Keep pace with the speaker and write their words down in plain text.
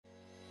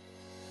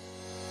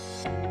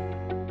Hi,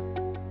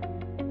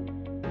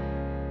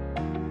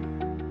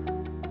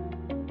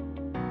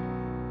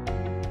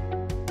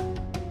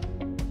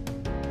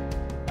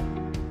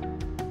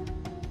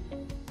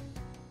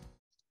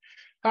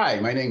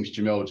 my name is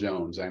Jamel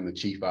Jones. I'm the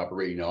Chief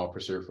Operating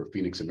Officer for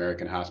Phoenix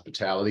American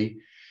Hospitality.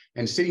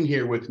 And sitting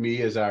here with me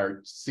is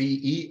our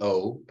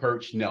CEO,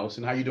 Perch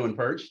Nelson. How you doing,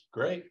 Perch?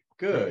 Great.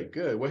 Good,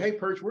 good. Well, hey,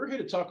 Perch, we're here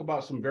to talk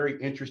about some very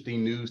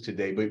interesting news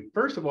today. But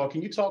first of all,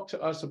 can you talk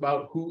to us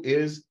about who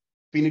is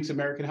Phoenix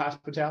American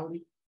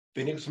Hospitality?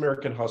 Phoenix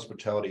American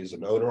Hospitality is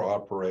an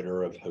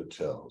owner-operator of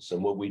hotels.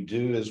 And what we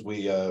do is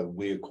we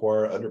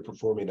acquire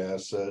underperforming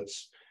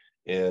assets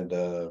and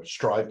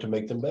strive to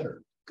make them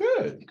better.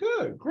 Good,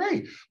 good,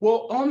 great.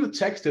 Well, on the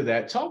text of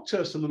that, talk to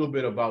us a little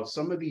bit about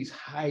some of these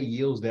high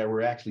yields that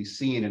we're actually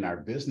seeing in our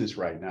business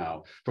right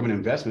now from an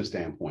investment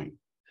standpoint.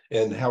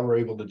 And how we're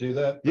able to do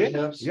that?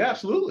 Yeah,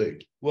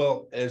 absolutely.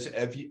 Well, as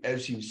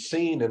you've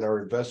seen, and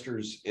our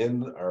investors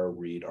in our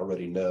REIT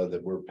already know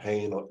that we're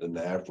paying an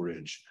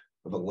average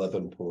of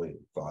 11.5%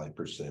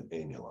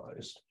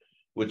 annualized,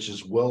 which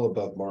is well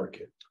above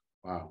market.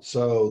 Wow.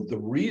 So the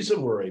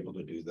reason we're able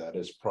to do that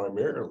is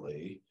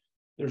primarily,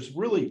 there's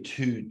really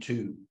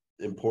two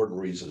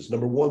important reasons.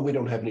 Number one, we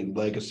don't have any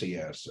legacy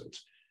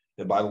assets.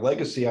 And by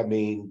legacy, I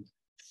mean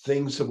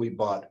things that we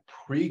bought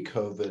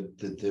pre-COVID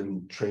that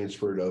then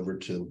transferred over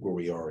to where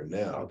we are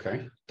now.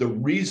 Okay. The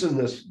reason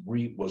this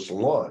REIT was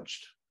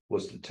launched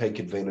was to take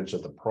advantage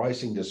of the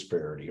pricing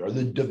disparity, or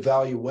the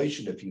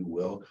devaluation, if you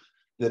will,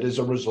 that is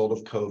a result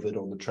of COVID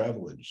on the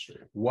travel industry.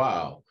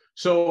 Wow.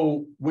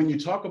 So when you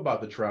talk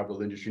about the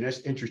travel industry,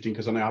 that's interesting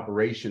because on the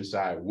operations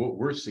side, what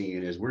we're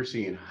seeing is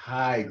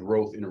high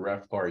growth in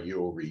RevPAR year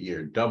over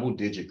year,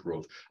 double-digit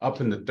growth,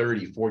 up in the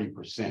 30,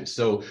 40%.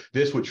 So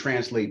this would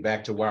translate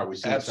back to why we're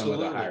seeing Absolutely.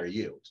 Some of the higher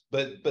yields.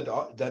 But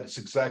that's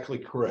exactly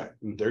correct.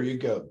 There you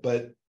go.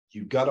 But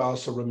you've got to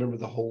also remember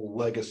the whole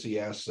legacy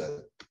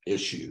asset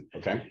issue.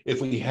 Okay. If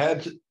we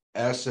had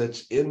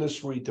assets in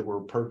this REIT that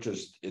were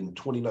purchased in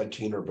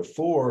 2019 or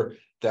before,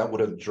 that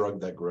would have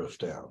dragged that growth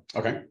down.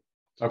 Okay.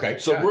 Okay.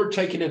 So we're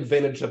taking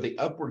advantage of the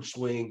upward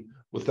swing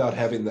without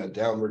having that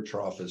downward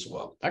trough as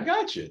well. I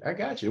got you.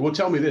 Well,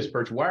 tell me this,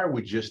 Perch, why are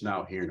we just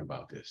now hearing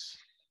about this?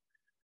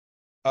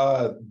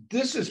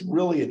 This is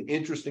really an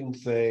interesting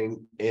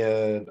thing.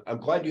 And I'm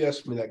glad you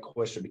asked me that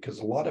question, because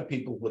a lot of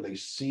people, when they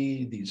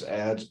see these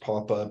ads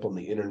pop up on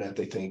the internet,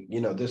 they think,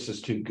 this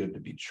is too good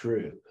to be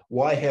true.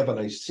 Why haven't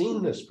I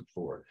seen this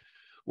before?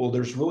 Well,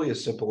 there's really a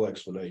simple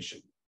explanation.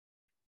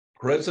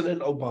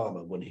 President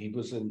Obama, when he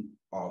was in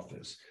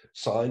office,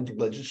 signed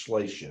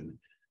legislation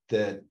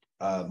that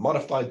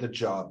modified the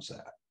Jobs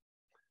Act.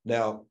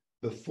 Now,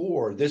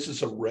 before, this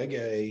is a Reg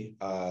A,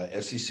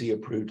 SEC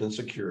approved in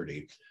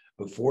security.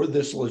 Before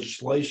this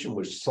legislation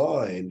was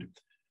signed,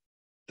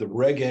 the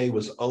Reg A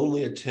was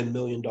only a $10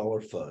 million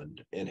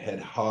fund and had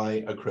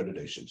high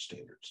accreditation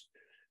standards.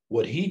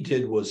 What he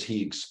did was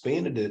he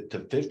expanded it to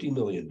 $50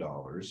 million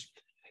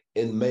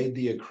and made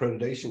the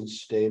accreditation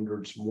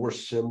standards more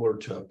similar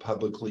to a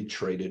publicly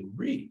traded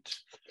REIT.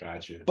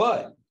 Gotcha.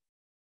 But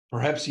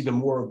perhaps even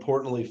more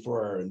importantly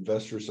for our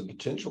investors and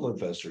potential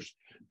investors,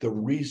 the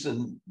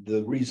reason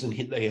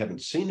they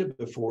haven't seen it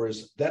before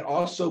is that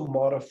also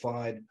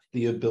modified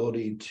the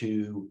ability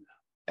to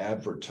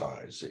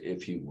advertise,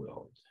 if you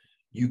will.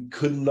 You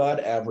could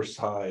not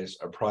advertise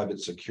a private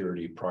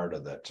security prior to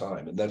that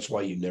time, and that's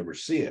why you never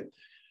see it.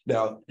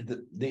 Now,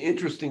 the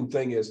interesting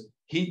thing is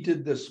he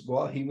did this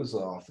while he was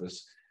in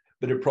office,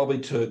 but it probably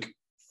took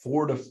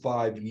 4 to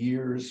 5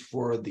 years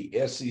for the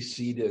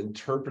SEC to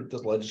interpret the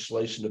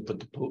legislation to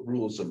put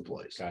rules in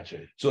place.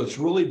 Gotcha. So it's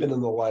really been in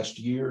the last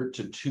year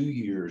to 2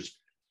 years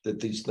that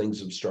these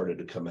things have started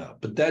to come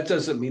out. But that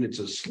doesn't mean it's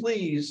a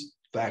sleaze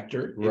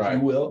factor, if you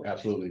will.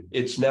 Absolutely.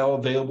 It's now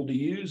available to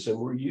use, and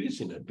we're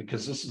using it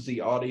because this is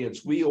the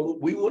audience. We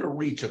want to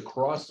reach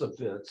across the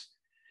fence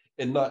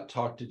and not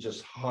talk to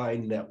just high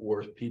net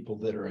worth people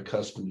that are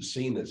accustomed to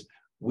seeing this.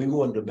 We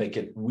want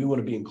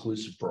to be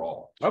inclusive for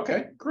all.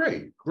 Okay,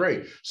 great.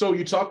 So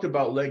you talked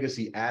about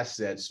legacy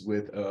assets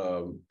with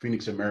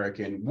Phoenix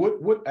American. What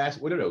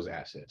are those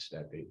assets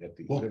that they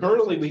Well,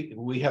 currently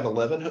we have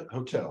 11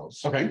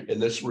 hotels in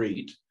this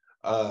REIT,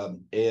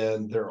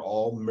 and they're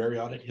all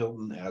Marriott and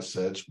Hilton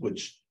assets,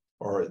 which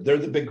they're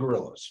the big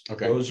gorillas.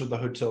 Okay. Those are the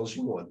hotels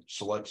you want,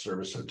 select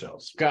service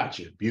hotels.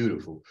 Gotcha.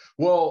 Beautiful.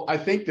 Well, I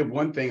think the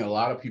one thing a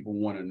lot of people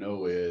want to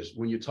know is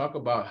when you talk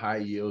about high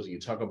yields and you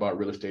talk about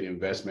real estate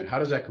investment, how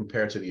does that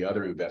compare to the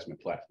other investment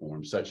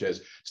platforms, such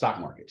as stock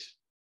markets?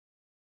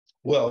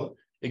 Well,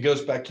 it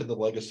goes back to the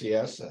legacy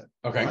asset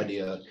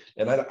idea.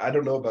 And I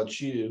don't know about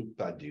you,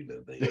 but I do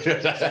know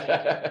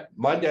that.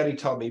 My daddy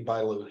taught me buy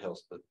low and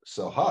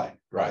sell high,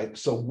 right?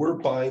 So we're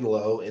buying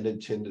low and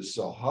intend to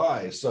sell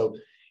high. So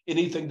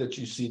anything that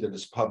you see that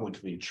is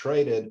publicly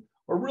traded,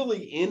 or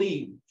really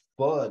any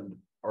fund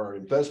or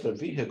investment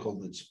vehicle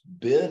that's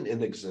been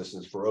in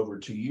existence for over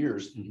 2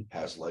 years,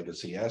 has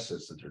legacy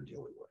assets that they're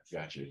dealing with.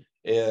 Gotcha.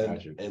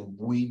 And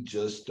we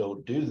just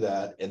don't do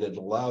that. And it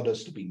allowed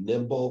us to be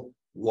nimble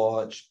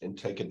launch and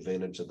take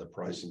advantage of the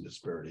pricing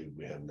disparity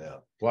we have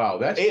now. Wow,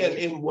 that's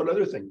and one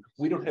other thing,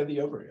 we don't have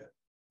the overhead.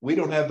 We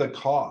don't have the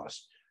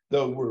cost.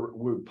 Though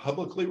we're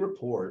publicly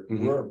report,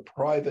 we're a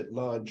private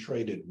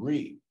non-traded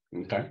REIT.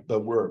 Okay.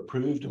 But we're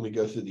approved and we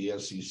go through the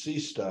SEC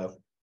stuff.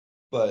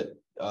 But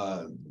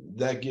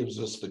that gives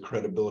us the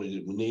credibility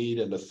that we need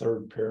and a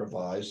third pair of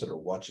eyes that are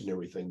watching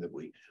everything that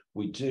we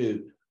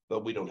do,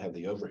 but we don't have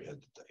the overhead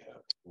that they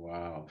have.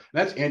 Wow,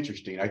 that's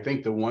interesting. I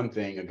think the one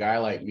thing, a guy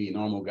like me,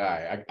 normal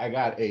guy, I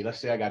got let's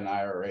say I got an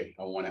IRA,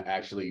 I want to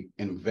actually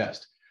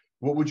invest.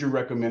 What would you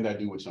recommend I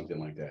do with something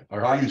like that?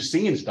 Or are you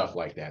seeing stuff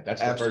like that?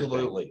 That's the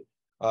absolutely.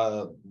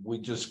 We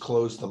just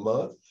closed the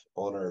month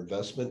on our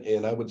investment,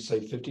 and I would say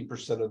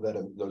 50%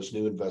 of those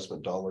new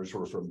investment dollars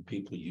were from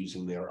people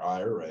using their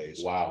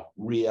IRAs. Wow.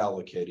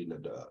 Reallocating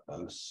it to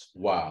us.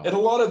 Wow. And a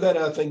lot of that,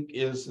 I think,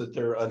 is that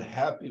they're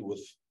unhappy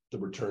with the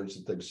returns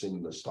that they've seen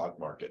in the stock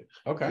market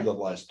for the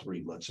last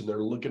 3 months. And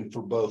they're looking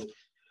for both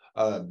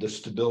the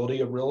stability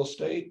of real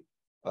estate,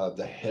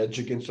 the hedge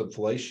against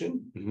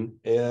inflation,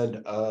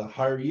 and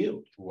higher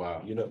yield.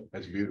 Wow.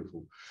 That's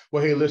beautiful.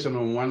 Well, hey, listen,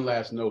 on one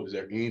last note, is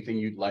there anything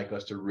you'd like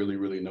us to really,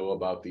 really know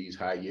about these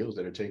high yields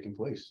that are taking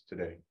place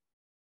today?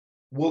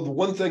 Well, the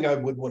one thing I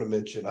would want to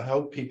mention, I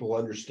hope people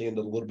understand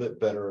a little bit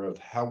better of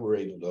how we're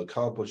able to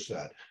accomplish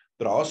that.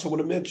 But I also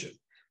want to mention,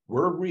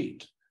 we're a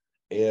REIT.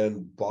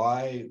 And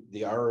by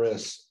the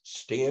IRS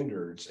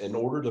standards, in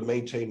order to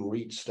maintain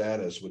REIT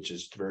status, which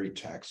is very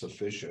tax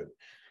efficient,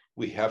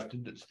 we have to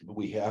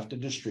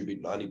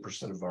distribute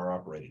 90% of our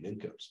operating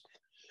incomes.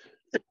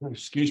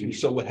 Excuse me.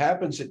 So what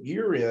happens at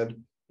year end,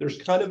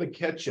 there's kind of a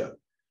catch up.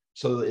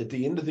 So at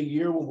the end of the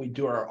year, when we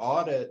do our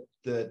audit,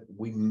 that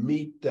we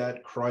meet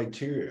that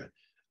criteria.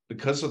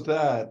 Because of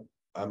that,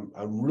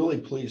 I'm really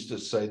pleased to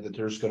say that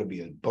there's going to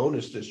be a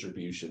bonus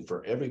distribution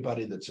for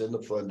everybody that's in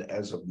the fund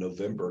as of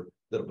November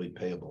that'll be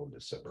payable in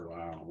December.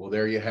 Wow. Well,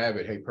 there you have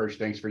it. Hey, Perch,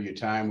 thanks for your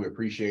time. We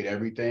appreciate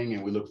everything,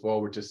 and we look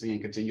forward to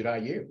seeing continued high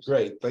yields.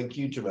 Great. Thank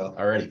you, Jamel.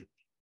 All righty.